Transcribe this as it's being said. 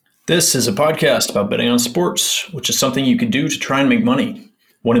This is a podcast about betting on sports, which is something you can do to try and make money.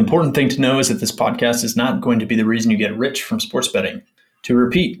 One important thing to know is that this podcast is not going to be the reason you get rich from sports betting. To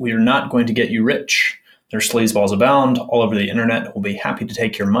repeat, we are not going to get you rich. There's CLE balls abound all over the internet. We'll be happy to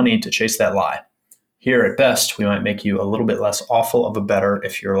take your money to chase that lie. Here at best, we might make you a little bit less awful of a bettor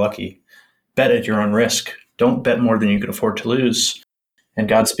if you're lucky. Bet at your own risk. Don't bet more than you can afford to lose. And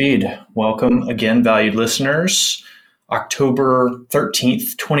Godspeed. Welcome again, valued listeners. October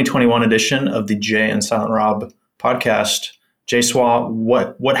 13th, 2021 edition of the Jay and Silent Rob podcast. Jay Swa,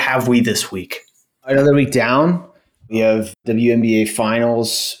 what have we this week? Another week down. We have WNBA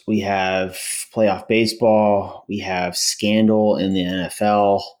finals. We have playoff baseball. We have scandal in the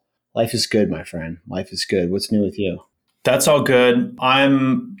NFL. Life is good, my friend. Life is good. What's new with you? That's all good.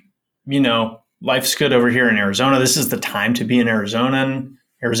 Life's good over here in Arizona. This is the time to be an Arizonian,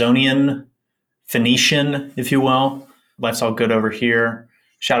 Phoenician, if you will. Life's all good over here.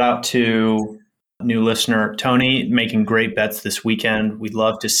 Shout out to new listener Tony, making great bets this weekend. We'd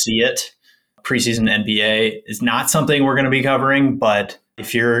love to see it. Preseason NBA is not something we're going to be covering, but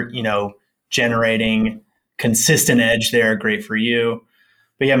if you're, generating consistent edge there, great for you.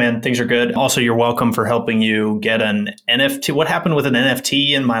 But yeah, man, things are good. Also, you're welcome for helping you get an NFT. What happened with an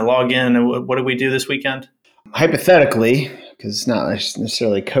NFT in my login? What did we do this weekend? Hypothetically, because it's not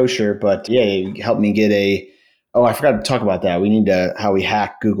necessarily kosher, but yeah, you helped me get I forgot to talk about that. We need how we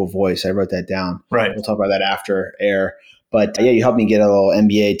hack Google Voice. I wrote that down. Right. We'll talk about that after air. But yeah, you helped me get a little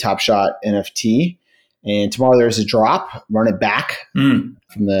NBA Top Shot NFT. And tomorrow there's a drop. Run it back from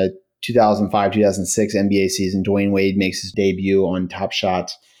the 2005-2006 NBA season. Dwayne Wade makes his debut on Top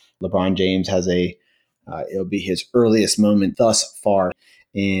Shot. LeBron James has it'll be his earliest moment thus far.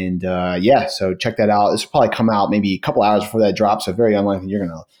 And so check that out. This will probably come out maybe a couple hours before that drops. So very unlikely you're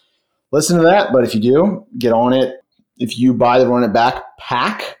going to listen to that. But if you do, get on it. If you buy the Run It Back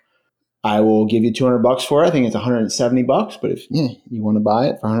pack, I will give you $200 for it. I think it's $170. But if you want to buy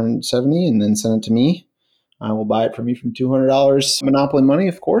it for $170 and then send it to me, I will buy it from you from $200 Monopoly money,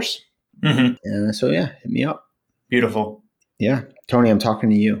 of course. Mm-hmm. Hit me up. Beautiful. Yeah. Tony, I'm talking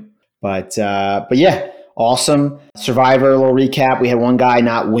to you. But yeah, awesome. Survivor, a little recap. We had one guy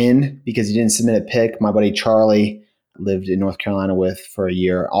not win because he didn't submit a pick. My buddy Charlie lived in North Carolina for a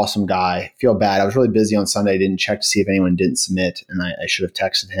year. Awesome guy. Feel bad. I was really busy on Sunday. I didn't check to see if anyone didn't submit, and I should have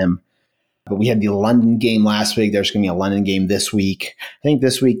texted him. But we had the London game last week. There's going to be a London game this week. I think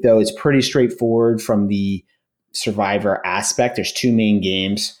this week, though, it's pretty straightforward from the Survivor aspect. There's two main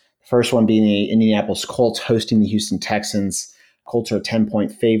games. The first one being the Indianapolis Colts hosting the Houston Texans. Colts are a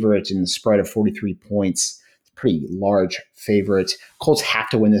 10-point favorite in the spread of 43 points. It's a pretty large favorite. Colts have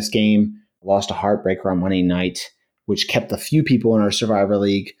to win this game. Lost a heartbreaker on Monday night, which kept a few people in our Survivor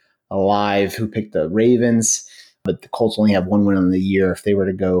League alive who picked the Ravens. But the Colts only have one win on the year. If they were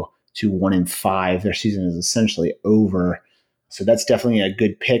to go to 1-5, their season is essentially over. So that's definitely a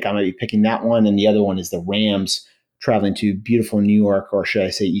good pick. I might be picking that one. And the other one is the Rams traveling to beautiful New York, or should I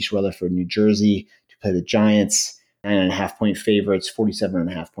say East Rutherford, New Jersey, to play the Giants. 9.5-point favorites,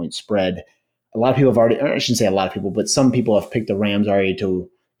 47.5-point spread. A lot of people have already, I shouldn't say a lot of people, but some people have picked the Rams already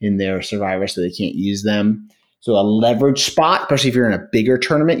in their Survivor, so they can't use them. So a leverage spot, especially if you're in a bigger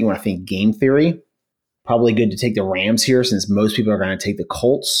tournament, you want to think game theory. Probably good to take the Rams here since most people are going to take the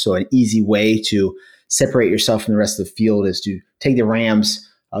Colts. So an easy way to separate yourself from the rest of the field is to take the Rams.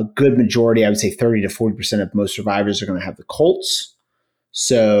 A good majority, I would say 30 to 40% of most survivors are going to have the Colts.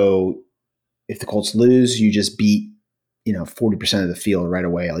 So if the Colts lose, you just beat 40% of the field right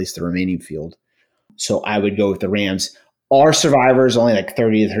away, at least the remaining field. So I would go with the Rams. Our survivors only like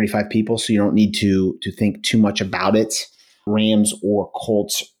 30 to 35 people, so you don't need to think too much about it. Rams or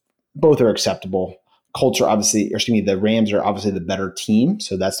Colts, both are acceptable. The Rams are obviously the better team,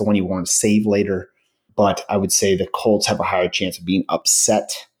 so that's the one you want to save later. But I would say the Colts have a higher chance of being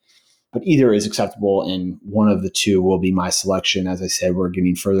upset. But either is acceptable, and one of the two will be my selection. As I said, we're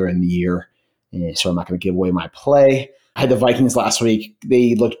getting further in the year, so I'm not going to give away my play. I had the Vikings last week.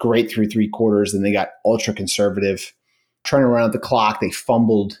 They looked great through three quarters, then they got ultra conservative. Trying to run out the clock, they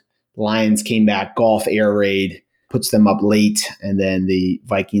fumbled. Lions came back, golf air raid, puts them up late, and then the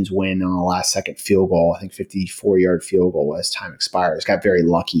Vikings win on a last-second field goal. I think 54-yard field goal as time expires. Got very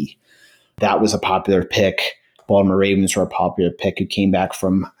lucky. That was a popular pick. Baltimore Ravens were a popular pick who came back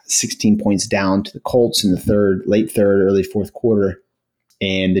from 16 points down to the Colts in the late third, early fourth quarter.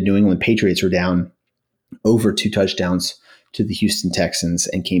 And the New England Patriots were down over 2 touchdowns to the Houston Texans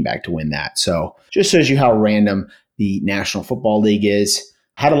and came back to win that. So just shows you how random the National Football League is.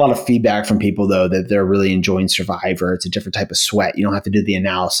 Had a lot of feedback from people, though, that they're really enjoying Survivor. It's a different type of sweat. You don't have to do the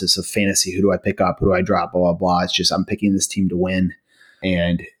analysis of fantasy. Who do I pick up? Who do I drop? Blah, blah, blah. It's just I'm picking this team to win.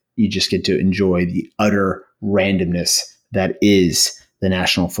 And you just get to enjoy the utter randomness that is the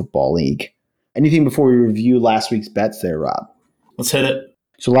National Football League. Anything before we review last week's bets there, Rob? Let's hit it.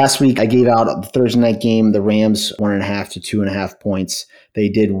 So last week I gave out the Thursday night game, the Rams 1.5 to 2.5 points. They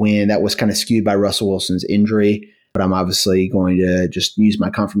did win. That was kind of skewed by Russell Wilson's injury, but I'm obviously going to just use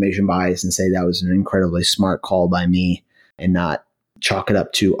my confirmation bias and say that was an incredibly smart call by me and not chalk it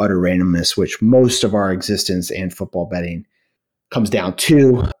up to utter randomness, which most of our existence and football betting comes down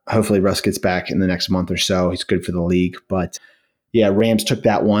to. Hopefully Russ gets back in the next month or so. He's good for the league, but yeah, Rams took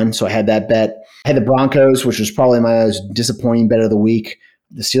that one. So I had that bet. I had the Broncos, which was probably my most disappointing bet of the week.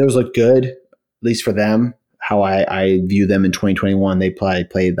 The Steelers looked good, at least for them. How I view them in 2021, they played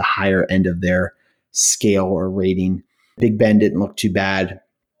the higher end of their scale or rating. Big Ben didn't look too bad.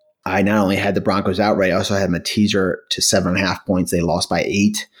 I not only had the Broncos outright, I also had them a teaser to 7.5 points. They lost by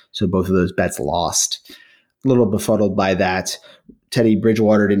 8, so both of those bets lost. A little befuddled by that. Teddy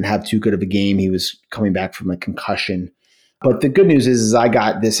Bridgewater didn't have too good of a game. He was coming back from a concussion. But the good news is I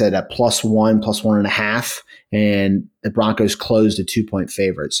got this at a +1, +1.5, and the Broncos closed a 2-point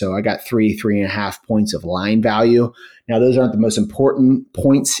favorite. So I got 3.5 points of line value. Now, those aren't the most important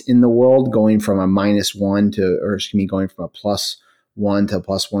points in the world, going from a -1 to, going from a +1 to a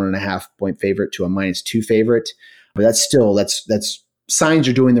 +1.5 point favorite to a -2 favorite. But that's signs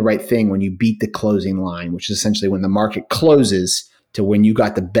you're doing the right thing when you beat the closing line, which is essentially when the market closes to when you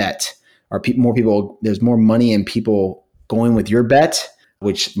got the bet. More people, there's more money in people going with your bet,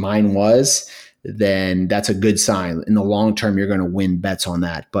 which mine was, then that's a good sign. In the long term, you're going to win bets on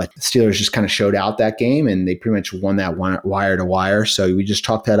that. But the Steelers just kind of showed out that game, and they pretty much won that one wire to wire. So we just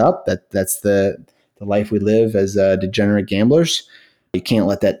chalked that up. That's the life we live as degenerate gamblers. You can't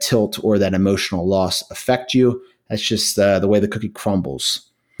let that tilt or that emotional loss affect you. That's just the way the cookie crumbles.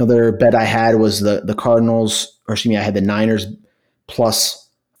 Another bet I had was the Cardinals, I had the Niners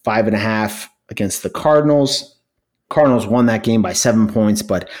 +5.5 against the Cardinals. Cardinals won that game by 7 points,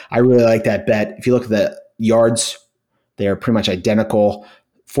 but I really like that bet. If you look at the yards, they're pretty much identical.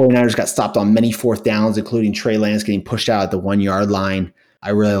 49ers got stopped on many fourth downs, including Trey Lance getting pushed out at the 1-yard line.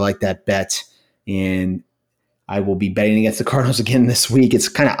 I really like that bet, and I will be betting against the Cardinals again this week. It's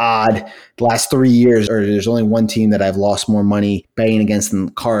kind of odd. The last 3 years, there's only one team that I've lost more money betting against than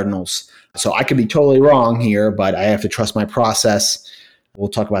the Cardinals. So I could be totally wrong here, but I have to trust my process. We'll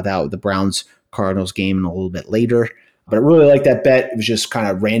talk about that with the Browns-Cardinals game in a little bit later. But I really like that bet. It was just kind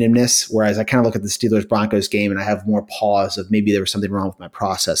of randomness, whereas I kind of look at the Steelers-Broncos game and I have more pause of maybe there was something wrong with my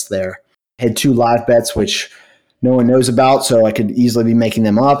process there. I had 2 live bets, which no one knows about, so I could easily be making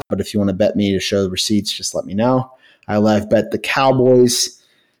them up. But if you want to bet me to show the receipts, just let me know. I live bet the Cowboys.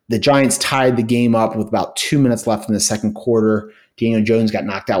 The Giants tied the game up with about 2 minutes left in the second quarter. Daniel Jones got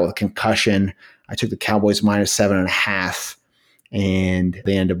knocked out with a concussion. I took the Cowboys -7.5, and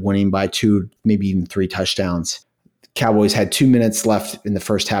they ended up winning by 2, maybe even 3 touchdowns. Cowboys had 2 minutes left in the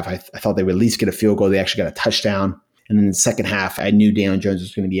first half. I thought they would at least get a field goal. They actually got a touchdown. And then in the second half, I knew Daniel Jones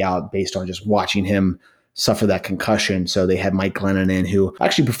was going to be out based on just watching him suffer that concussion. So they had Mike Glennon in, who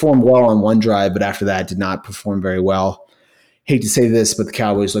actually performed well on one drive, but after that did not perform very well. Hate to say this, but the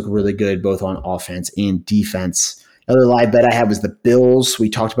Cowboys look really good both on offense and defense. Another live bet I had was the Bills. We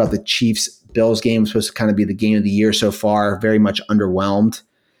talked about the Chiefs-Bills game. It was supposed to kind of be the game of the year so far. Very much underwhelmed.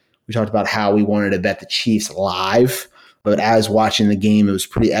 We talked about how we wanted to bet the Chiefs live, but as watching the game, it was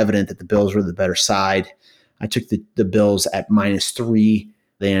pretty evident that the Bills were the better side. I took the Bills at -3.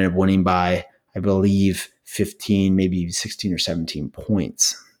 They ended up winning by, I believe, 15, maybe 16 or 17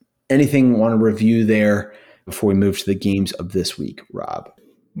 points. Anything want to review there before we move to the games of this week, Rob?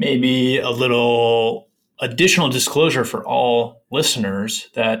 Maybe a little additional disclosure for all listeners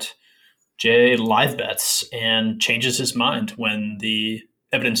that Jay live bets and changes his mind when the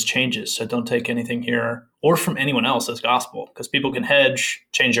evidence changes. So don't take anything here or from anyone else as gospel, because people can hedge,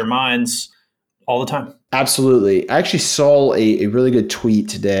 change their minds all the time. Absolutely. I actually saw a really good tweet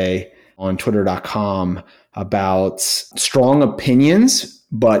today on twitter.com about strong opinions,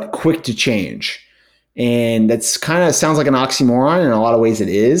 but quick to change. And that's kind of sounds like an oxymoron. In a lot of ways it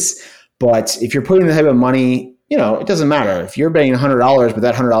is. But if you're putting the type of money, it doesn't matter. If you're betting $100, but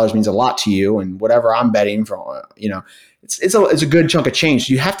that $100 means a lot to you, and whatever I'm betting for, it's a good chunk of change.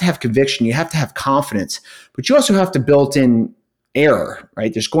 You have to have conviction. You have to have confidence, but you also have to build in error,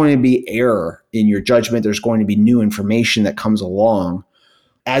 right? There's going to be error in your judgment. There's going to be new information that comes along.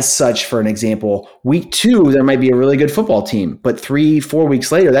 As such, for an example, week 2, there might be a really good football team, but 3-4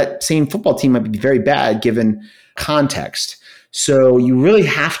 weeks later, that same football team might be very bad given context. So you really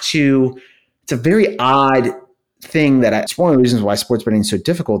have to, it's a very odd thing it's one of the reasons why sports betting is so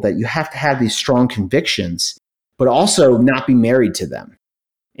difficult, that you have to have these strong convictions, but also not be married to them.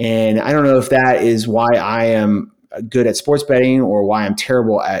 And I don't know if that is why I am good at sports betting or why I'm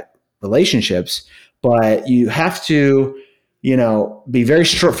terrible at relationships, but you have to, be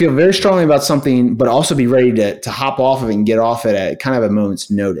feel very strongly about something, but also be ready to hop off of it and get off it at kind of a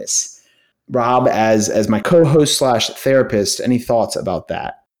moment's notice. Rob, as my co-host / therapist, any thoughts about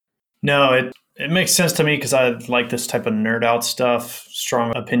that? No, it makes sense to me because I like this type of nerd out stuff,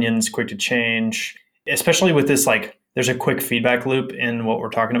 strong opinions, quick to change, especially with this, like, there's a quick feedback loop in what we're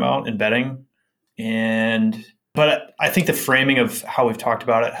talking about in betting. But I think the framing of how we've talked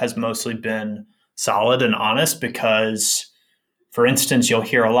about it has mostly been solid and honest because, for instance, you'll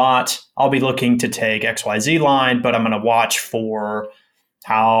hear a lot, I'll be looking to take XYZ line, but I'm going to watch for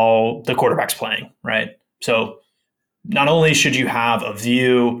how the quarterback's playing, right? So not only should you have a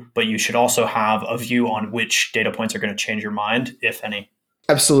view, but you should also have a view on which data points are going to change your mind, if any.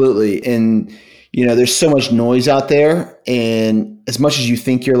 Absolutely. And, there's so much noise out there. And as much as you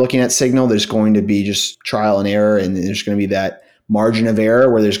think you're looking at signal, there's going to be just trial and error. And there's going to be that margin of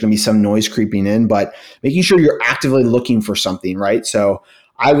error where there's going to be some noise creeping in, but making sure you're actively looking for something, right? So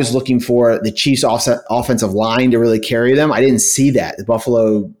I was looking for the Chiefs offensive line to really carry them. I didn't see that. The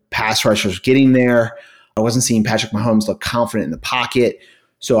Buffalo pass rush was getting there. I wasn't seeing Patrick Mahomes look confident in the pocket.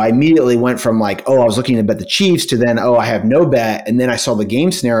 So I immediately went from I was looking to bet the Chiefs to then, I have no bet. And then I saw the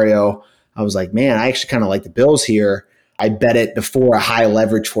game scenario. I was like, man, I actually kind of like the Bills here. I bet it before a high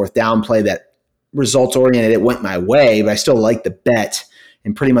leverage fourth down play that results oriented. It went my way, but I still like the bet.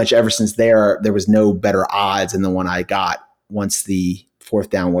 And pretty much ever since there was no better odds than the one I got once the fourth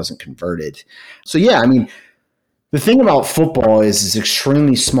down wasn't converted. So yeah, the thing about football is it's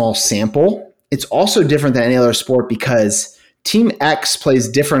extremely small sample. It's also different than any other sport because Team X plays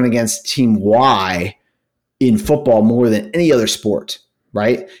different against Team Y in football more than any other sport,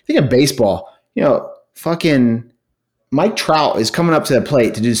 right? Think of baseball. Fucking Mike Trout is coming up to the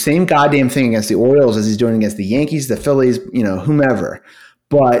plate to do the same goddamn thing against the Orioles as he's doing against the Yankees, the Phillies, whomever.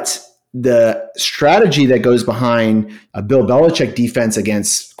 But the strategy that goes behind a Bill Belichick defense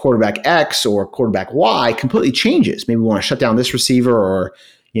against quarterback X or quarterback Y completely changes. Maybe we want to shut down this receiver or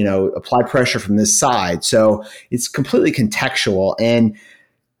apply pressure from this side. So it's completely contextual. And,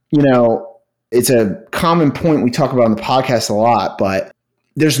 it's a common point we talk about on the podcast a lot, but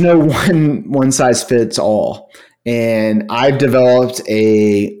there's no one size fits all. And I've developed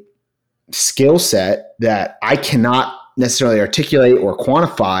a skill set that I cannot necessarily articulate or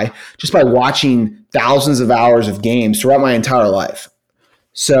quantify just by watching thousands of hours of games throughout my entire life.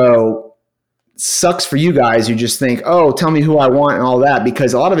 So sucks for you guys who just think, tell me who I want and all that,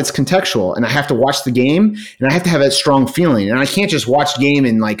 because a lot of it's contextual and I have to watch the game and I have to have that strong feeling. And I can't just watch the game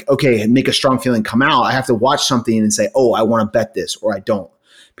and make a strong feeling come out. I have to watch something and say, I want to bet this or I don't.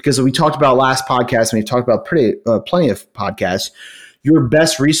 Because we talked about last podcast and we've talked about plenty of podcasts, your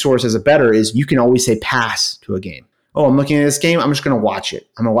best resource as a bettor is you can always say pass to a game. I'm looking at this game. I'm just going to watch it.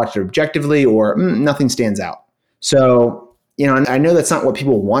 I'm going to watch it objectively or nothing stands out. So, and I know that's not what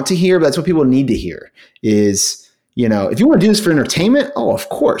people want to hear, but that's what people need to hear is, if you want to do this for entertainment, of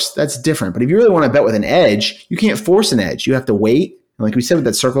course, that's different. But if you really want to bet with an edge, you can't force an edge. You have to wait. And like we said with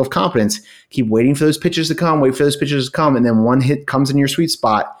that circle of competence, keep waiting for those pitches to come, and then one hit comes in your sweet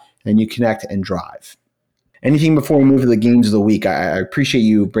spot and you connect and drive. Anything before we move to the games of the week? I appreciate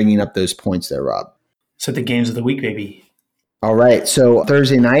you bringing up those points there, Rob. So the games of the week, baby. All right. So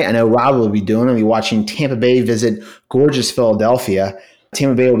Thursday night, I know Rob will be doing. I'll be watching Tampa Bay visit gorgeous Philadelphia.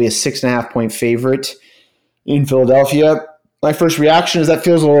 Tampa Bay will be a 6.5 point favorite in Philadelphia. My first reaction is that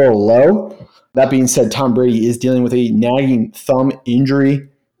feels a little low. That being said, Tom Brady is dealing with a nagging thumb injury.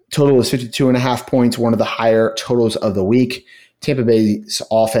 Total is 52.5 points, one of the higher totals of the week. Tampa Bay's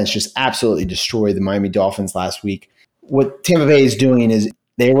offense just absolutely destroyed the Miami Dolphins last week. What Tampa Bay is doing is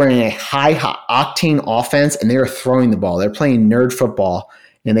they're running a high-octane offense, and they're throwing the ball. They're playing nerd football,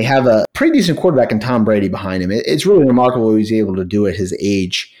 and they have a pretty decent quarterback in Tom Brady behind him. It's really remarkable what he's able to do at his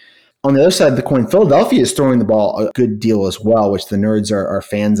age. On the other side of the coin, Philadelphia is throwing the ball a good deal as well, which the nerds are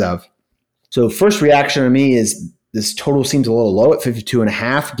fans of. So first reaction to me is this total seems a little low at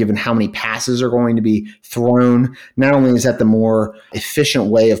 52.5, given how many passes are going to be thrown. Not only is that the more efficient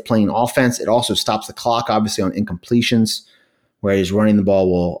way of playing offense, it also stops the clock, obviously, on incompletions, whereas running the ball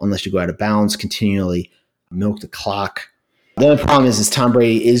will, unless you go out of bounds, continually milk the clock. The only problem is Tom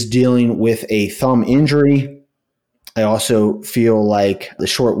Brady is dealing with a thumb injury. I also feel like the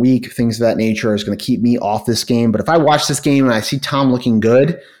short week, things of that nature, is going to keep me off this game. But if I watch this game and I see Tom looking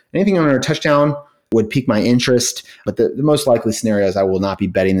good, anything under a touchdown would pique my interest. But the most likely scenario is I will not be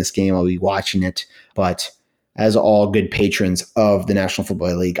betting this game. I'll be watching it. But as all good patrons of the National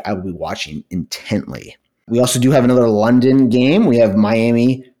Football League, I will be watching intently. We also do have another London game. We have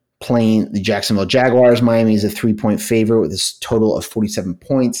Miami playing the Jacksonville Jaguars. Miami is a 3-point favorite with a total of 47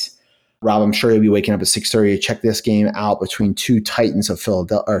 points. Rob, I'm sure you'll be waking up at 6:30 to check this game out between two Titans of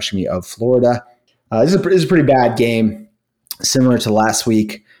Florida. This is a pretty bad game, similar to last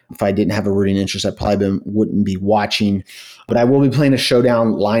week. If I didn't have a rooting interest, I probably wouldn't be watching. But I will be playing a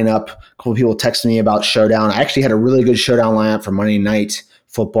showdown lineup. A couple of people texted me about showdown. I actually had a really good showdown lineup for Monday Night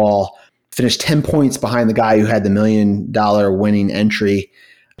Football. Finished 10 points behind the guy who had the $1 million winning entry.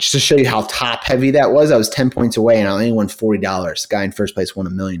 Just to show you how top heavy that was, I was 10 points away and I only won $40. The guy in first place won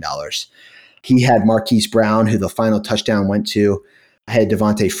 $1 million. He had Marquise Brown, who the final touchdown went to. I had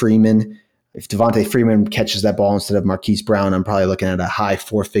Devontae Freeman. If Devontae Freeman catches that ball instead of Marquise Brown, I'm probably looking at a high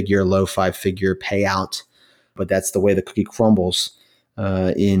 4-figure, low 5-figure payout. But that's the way the cookie crumbles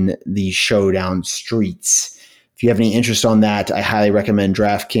in the showdown streets. If you have any interest on that, I highly recommend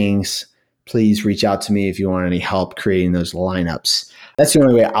DraftKings. Please reach out to me if you want any help creating those lineups. That's the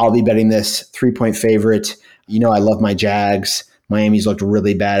only way I'll be betting this. 3-point favorite. You know I love my Jags. Miami's looked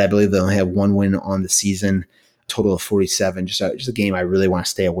really bad. I believe they only have one win on the season. Total of 47. Just a game I really want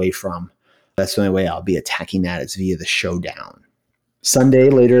to stay away from. That's the only way I'll be attacking that is via the showdown. Sunday,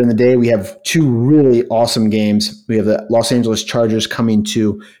 later in the day, we have two really awesome games. We have the Los Angeles Chargers coming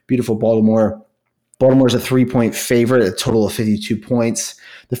to beautiful Baltimore. Baltimore's a 3-point favorite, a total of 52 points.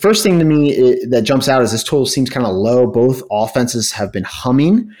 The first thing to me that jumps out is this total seems kind of low. Both offenses have been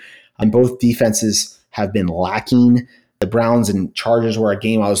humming, and both defenses have been lacking. The Browns and Chargers were a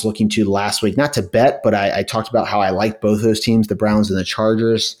game I was looking to last week, not to bet, but I talked about how I liked both those teams, the Browns and the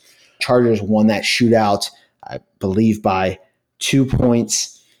Chargers. Chargers won that shootout, I believe, by 2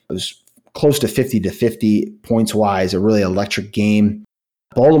 points. It was close to 50 points-wise, a really electric game.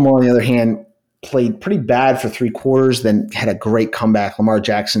 Baltimore, on the other hand, played pretty bad for 3 quarters, then had a great comeback. Lamar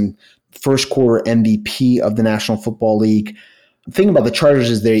Jackson, first quarter MVP of the National Football League. The thing about the Chargers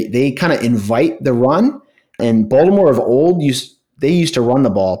is they kind of invite the run, and Baltimore of old they used to run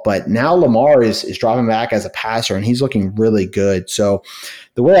the ball, but now Lamar is dropping back as a passer, and he's looking really good. So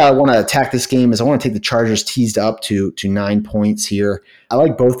the way I want to attack this game is I want to take the Chargers teased up to 9 points here. I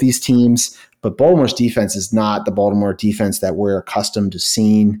like both these teams, but Baltimore's defense is not the Baltimore defense that we're accustomed to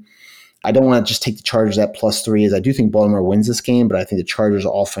seeing. I don't want to just take the Chargers at +3, as I do think Baltimore wins this game, but I think the Chargers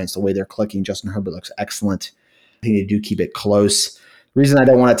offense, the way they're clicking, Justin Herbert looks excellent. I think they do keep it close. The reason I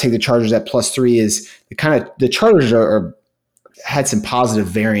don't want to take the Chargers at +3 is the Chargers had some positive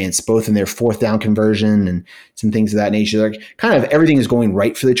variance, both in their 4th down conversion and some things of that nature. Like kind of everything is going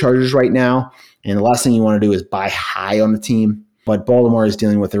right for the Chargers right now, and the last thing you want to do is buy high on the team. But Baltimore is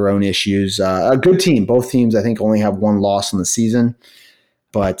dealing with their own issues. A good team. Both teams, I think, only have 1 loss on the season.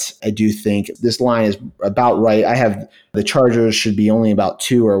 But I do think this line is about right. I have the Chargers should be only about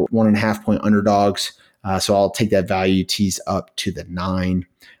 2 or 1.5 point underdogs. So I'll take that value tease up to the 9.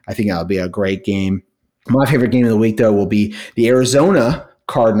 I think that'll be a great game. My favorite game of the week, though, will be the Arizona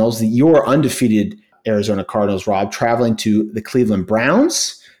Cardinals, your undefeated Arizona Cardinals, Rob, traveling to the Cleveland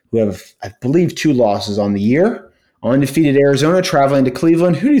Browns, who have, I believe, 2 losses on the year. Undefeated Arizona traveling to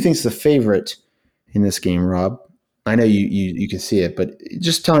Cleveland. Who do you think is the favorite in this game, Rob? I know you can see it, but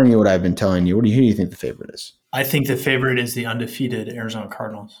just telling you what I've been telling you. Who do you think the favorite is? I think the favorite is the undefeated Arizona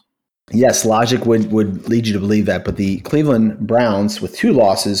Cardinals. Yes, logic would lead you to believe that, but the Cleveland Browns with 2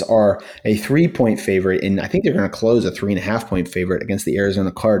 losses are a 3-point favorite, and I think they're going to close a 3.5-point favorite against the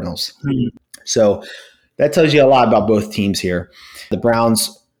Arizona Cardinals. Mm-hmm. So that tells you a lot about both teams here. The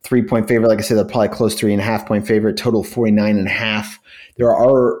Browns 3-point favorite, like I said, they'll probably close 3.5-point favorite, total 49.5. There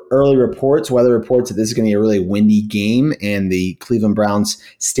are early reports, weather reports, that this is going to be a really windy game, and the Cleveland Browns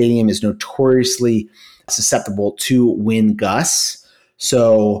stadium is notoriously susceptible to wind gusts.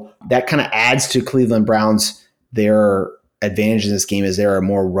 So that kind of adds to Cleveland Browns. Their advantage in this game is they're a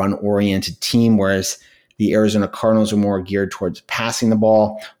more run-oriented team, whereas the Arizona Cardinals are more geared towards passing the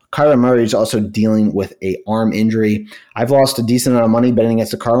ball. Kyler Murray is also dealing with an arm injury. I've lost a decent amount of money betting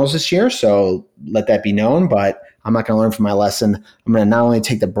against the Cardinals this year, so let that be known, but I'm not going to learn from my lesson. I'm going to not only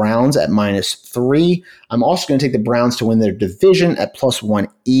take the Browns at -3, I'm also going to take the Browns to win their division at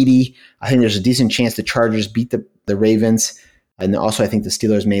 +180. I think there's a decent chance the Chargers beat the Ravens. And also, I think the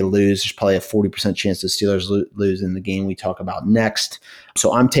Steelers may lose. There's probably a 40% chance the Steelers lose in the game we talk about next.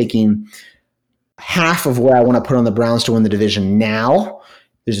 So I'm taking half of what I want to put on the Browns to win the division now.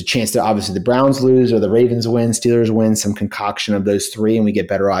 There's a chance that obviously the Browns lose or the Ravens win, Steelers win, some concoction of those 3, and we get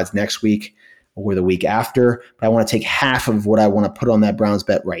better odds next week or the week after. But I want to take half of what I want to put on that Browns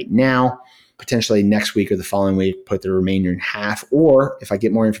bet right now. Potentially next week or the following week, put the remainder in half. Or if I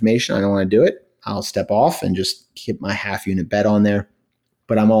get more information, I don't want to do it, I'll step off and just keep my half unit bet on there.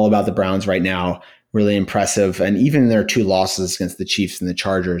 But I'm all about the Browns right now. really impressive. And even their two losses against the Chiefs and the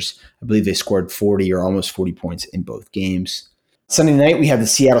Chargers, I believe they scored 40 or almost 40 points in both games. Sunday night, we have the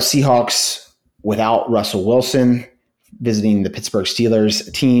Seattle Seahawks without Russell Wilson visiting the Pittsburgh Steelers,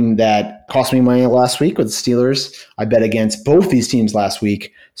 a team that cost me money last week with the Steelers. I bet against both these teams last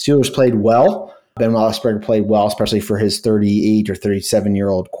week. Steelers played well. Ben Roethlisberger played well, especially for his 38 or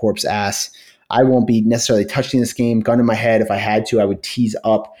 37-year-old corpse ass. I won't be necessarily touching this game. Gun in my head, if I had to, I would tease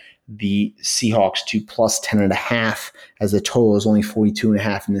up the Seahawks to plus 10.5 as the total is only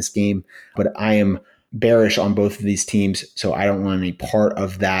 42.5 in this game. But I am bearish on both of these teams, so I don't want any part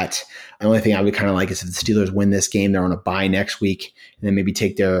of that. The only thing I would kind of like is if the Steelers win this game, they're on a bye next week, and then maybe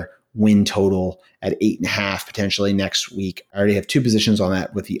take their win total at 8.5 potentially next week. I already have two positions on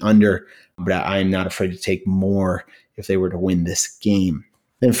that with the under, but I am not afraid to take more if they were to win this game.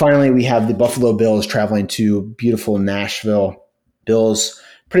 Then finally, we have the Buffalo Bills traveling to beautiful Nashville. Bills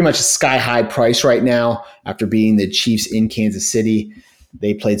pretty much a sky-high price right now after beating the Chiefs in Kansas City.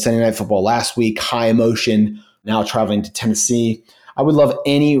 They played Sunday Night Football last week, high emotion, now traveling to Tennessee. I would love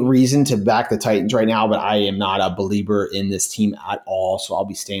any reason to back the Titans right now, but I am not a believer in this team at all, so I'll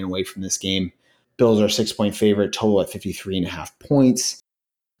be staying away from this game. Bills are a 6-point favorite, total at 53.5 points.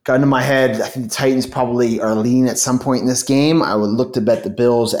 Got into my head, I think the Titans probably are leading at some point in this game. I would look to bet the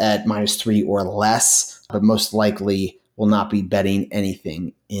Bills at -3 or less, but most likely will not be betting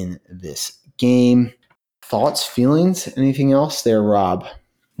anything in this game. Thoughts, feelings, anything else there, Rob?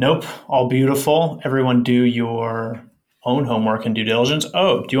 Nope. All beautiful. Everyone do your own homework and due diligence.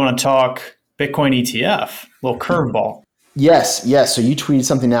 Oh, do you want to talk Bitcoin ETF? Little curveball. Yes. So you tweeted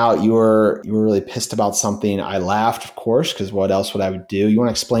something out. You were really pissed about something. I laughed, of course, because what else would I do? You want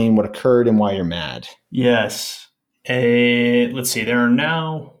to explain what occurred and why you're mad? Yes. Let's see. There are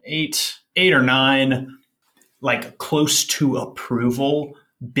now eight or nine, like close to approval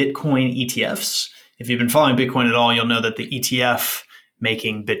Bitcoin ETFs. If you've been following Bitcoin at all, you'll know that the ETF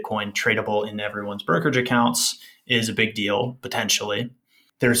making Bitcoin tradable in everyone's brokerage accounts is a big deal, potentially.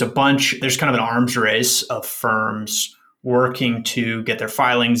 There's kind of an arms race of firms working to get their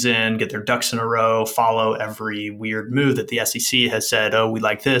filings in, get their ducks in a row, follow every weird move that the SEC has said, oh, we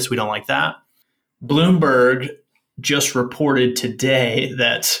like this, we don't like that. Bloomberg just reported today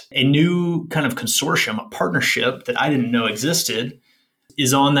that a new kind of consortium, a partnership that I didn't know existed,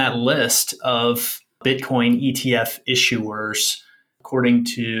 is on that list of Bitcoin ETF issuers. According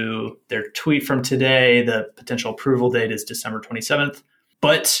to their tweet from today, the potential approval date is December 27th.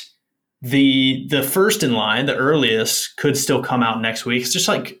 But the first in line, the earliest, could still come out next week. It's just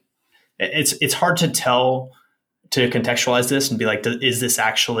like, it's hard to tell, to contextualize this and be like, is this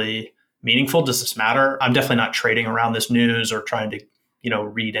actually meaningful? Does this matter? I'm definitely not trading around this news or trying to,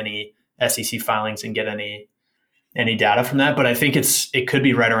 read any SEC filings and get any data from that. But I think it could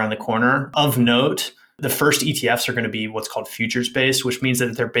be right around the corner. Of note, the first ETFs are going to be what's called futures-based, which means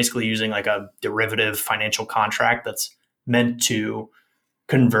that they're basically using like a derivative financial contract that's meant to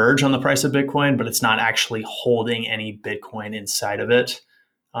converge on the price of Bitcoin, but it's not actually holding any Bitcoin inside of it.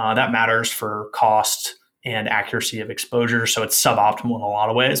 That matters for cost and accuracy of exposure. So it's suboptimal in a lot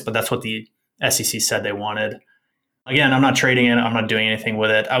of ways, but that's what the SEC said they wanted. Again, I'm not trading it. I'm not doing anything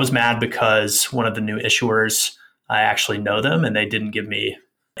with it. I was mad because one of the new issuers, I actually know them and they didn't give me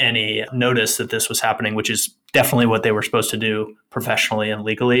any notice that this was happening, which is definitely what they were supposed to do professionally and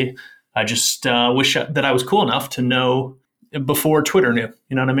legally. I just wish that I was cool enough to know before Twitter knew.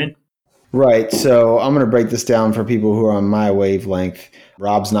 You know what I mean? Right. So I'm going to break this down for people who are on my wavelength.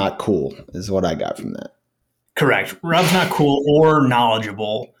 Rob's not cool is what I got from that. Correct. Rob's not cool or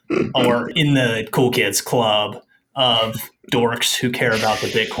knowledgeable or in the cool kids club of dorks who care about the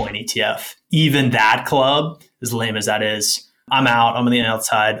Bitcoin ETF. Even that club, as lame as that is, I'm out. I'm on the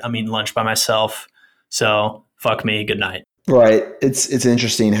outside. I'm eating lunch by myself. So fuck me. Good night. Right. It's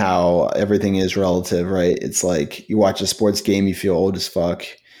interesting how everything is relative, right? It's like you watch a sports game, you feel old as fuck.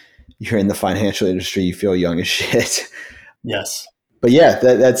 You're in the financial industry, you feel young as shit. Yes. But yeah,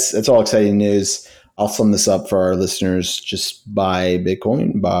 that's all exciting news. I'll sum this up for our listeners. Just buy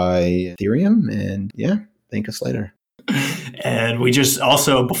Bitcoin, buy Ethereum, and yeah, thank us later. And we just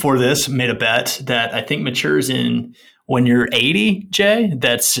also, before this, made a bet that I think matures in when you're 80, Jay,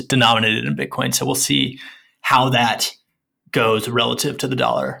 that's denominated in Bitcoin. So we'll see how that goes relative to the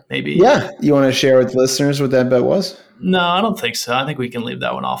dollar, maybe. Yeah. You want to share with listeners what that bet was? No, I don't think so. I think we can leave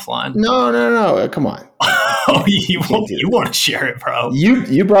that one offline. No. Come on. Oh, you want to share it, bro.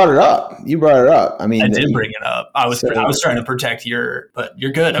 You brought it up. I mean, I did bring it up. I was trying to protect but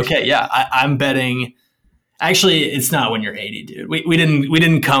you're good. Okay. Yeah. I'm betting. Actually, it's not when you're 80, dude. We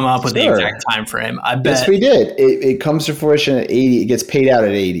didn't come up with the exact time frame. I bet. Yes, we did. It comes to fruition at 80. It gets paid out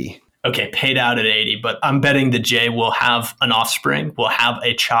at 80. Okay, paid out at 80, but I'm betting that Jay will have an offspring, will have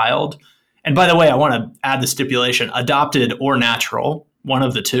a child. And by the way, I want to add the stipulation, adopted or natural, one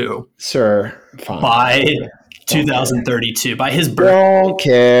of the two. Sir, fine. By 2032, by his birthday. Don't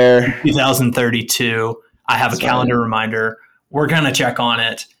care. 2032. I have a calendar reminder. We're going to check on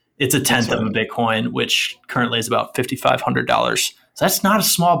it. It's a tenth of a Bitcoin, which currently is about $5,500. So that's not a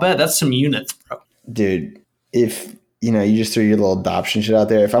small bet. That's some units, bro. Dude, if you just threw your little adoption shit out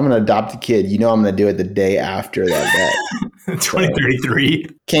there, if I'm going to adopt a kid, I'm going to do it the day after that bet. 2033.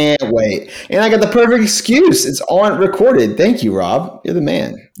 So, can't wait. And I got the perfect excuse. It's on recorded. Thank you, Rob. You're the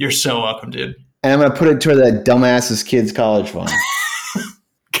man. You're so welcome, dude. And I'm going to put it toward that dumbass's kids' college fund.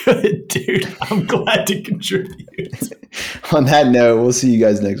 Good, dude. I'm glad to contribute. On that note, we'll see you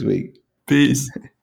guys next week. Peace.